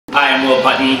I'm Will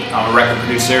Putney. I'm a record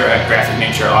producer at Graphic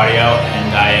Nature Audio,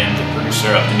 and I am the producer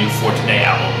of the new For Today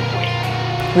album,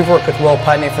 Wake. We've worked with Will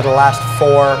Putney for the last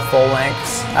 4 full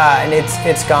lengths, and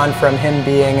it's gone from him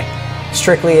being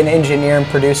strictly an engineer and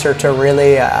producer to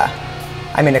really, a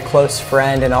close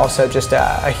friend, and also just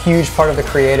a huge part of the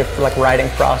creative writing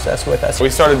process with us.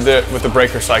 We started with the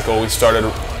breaker cycle. We started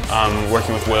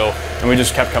working with Will, and we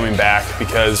just kept coming back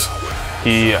because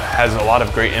he has a lot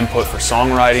of great input for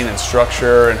songwriting and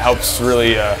structure, and helps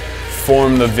really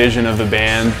form the vision of the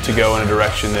band to go in a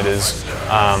direction that is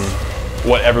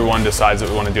what everyone decides that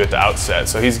we want to do at the outset.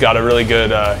 So he's got a really good,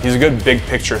 he's a good big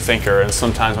picture thinker, and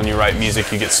sometimes when you write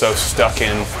music you get so stuck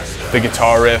in the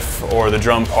guitar riff or the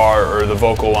drum part or the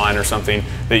vocal line or something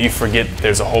that you forget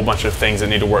there's a whole bunch of things that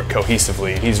need to work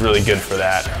cohesively, and he's really good for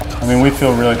that. I mean, we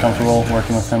feel really comfortable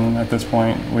working with him at this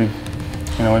point. We've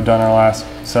done our last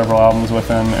several albums with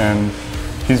him, and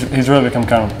he's really become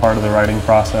kind of part of the writing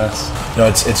process.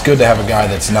 It's good to have a guy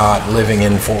that's not living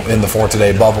in the For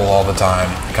Today bubble all the time,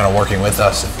 kind of working with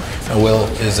us. And Will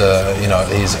is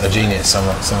he's a genius. Some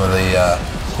of the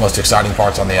most exciting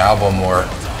parts on the album were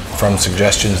from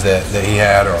suggestions that he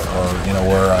had,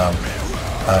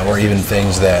 or even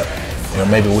things that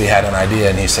maybe we had an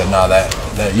idea and he said, no,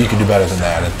 that you could do better than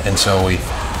that, and so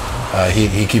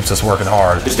he keeps us working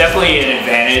hard. There's definitely an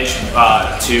advantage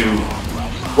to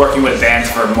working with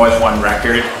bands for more than one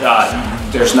record.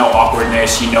 There's no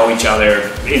awkwardness. You know each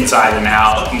other inside and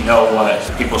out. You know what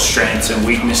people's strengths and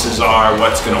weaknesses are,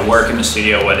 what's going to work in the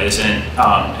studio, what isn't,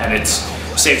 and it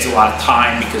saves a lot of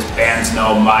time because bands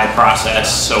know my process.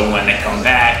 So when they come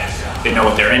back, they know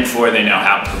what they're in for. They know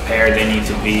how prepared they need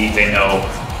to be. They know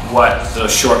what the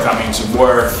shortcomings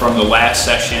were from the last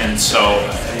session. So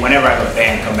whenever I have a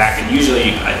band come back, and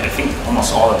usually I think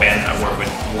almost all the bands I work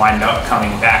with wind up coming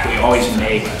back, we always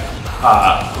make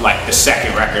the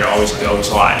second record always goes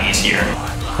a lot easier.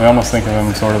 We almost think of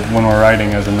him sort of when we're writing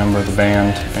as a member of the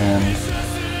band, and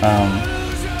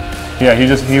yeah, he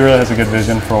really has a good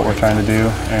vision for what we're trying to do,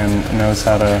 and knows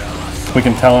how to. We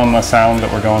can tell him a sound that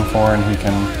we're going for, and he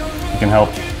can help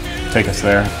take us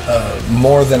there.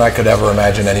 More than I could ever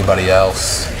imagine anybody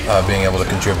else being able to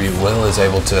contribute. Will is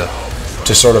able to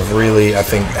sort of really, I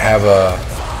think, have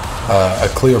a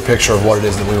clear picture of what it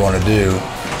is that we want to do,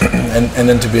 and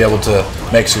then to be able to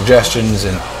make suggestions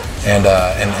and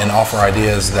offer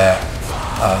ideas that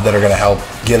are going to help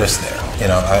get us there.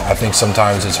 I think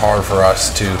sometimes it's hard for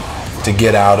us to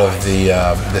get out of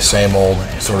the same old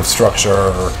sort of structure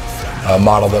or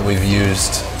model that we've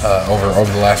used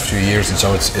over the last few years, and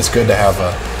so it's good to have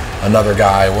another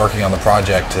guy working on the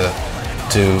project to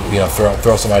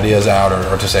throw some ideas out,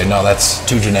 or to say, no, that's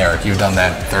too generic, you've done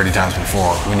that 30 times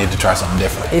before, we need to try something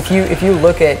different. If you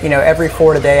look at every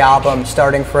For Today album,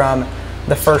 starting from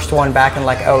the first one back in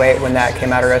 '08 when that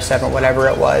came out, or '07, whatever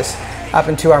it was, up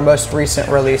into our most recent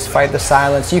release, Fight the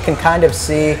Silence, you can kind of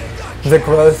see the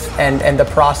growth and the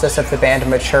process of the band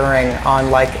maturing on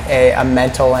a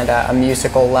mental and a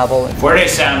musical level. For Today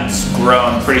sound's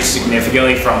grown pretty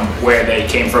significantly from where they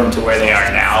came from to where they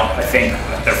are now. I think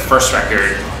their first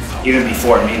record, even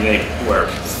before me, they were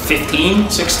 15,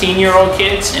 16-year-old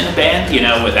kids in a band,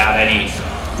 without any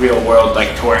real world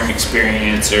touring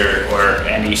experience or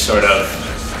any sort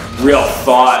of real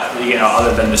thought,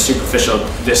 other than the superficial,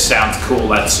 this sounds cool,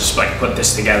 let's just put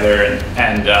this together,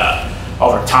 and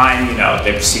over time,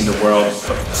 they've seen the world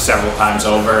several times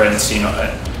over and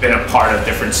been a part of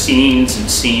different scenes and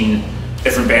seen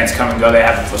different bands come and go. They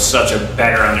have such a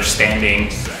better understanding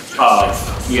of,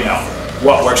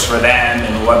 what works for them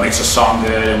and what makes a song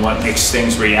good and what makes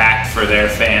things react for their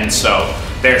fans. So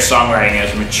their songwriting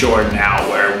has matured now,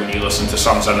 where when you listen to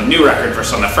songs on the new record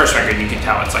versus on the first record, you can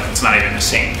tell it's not even the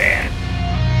same band.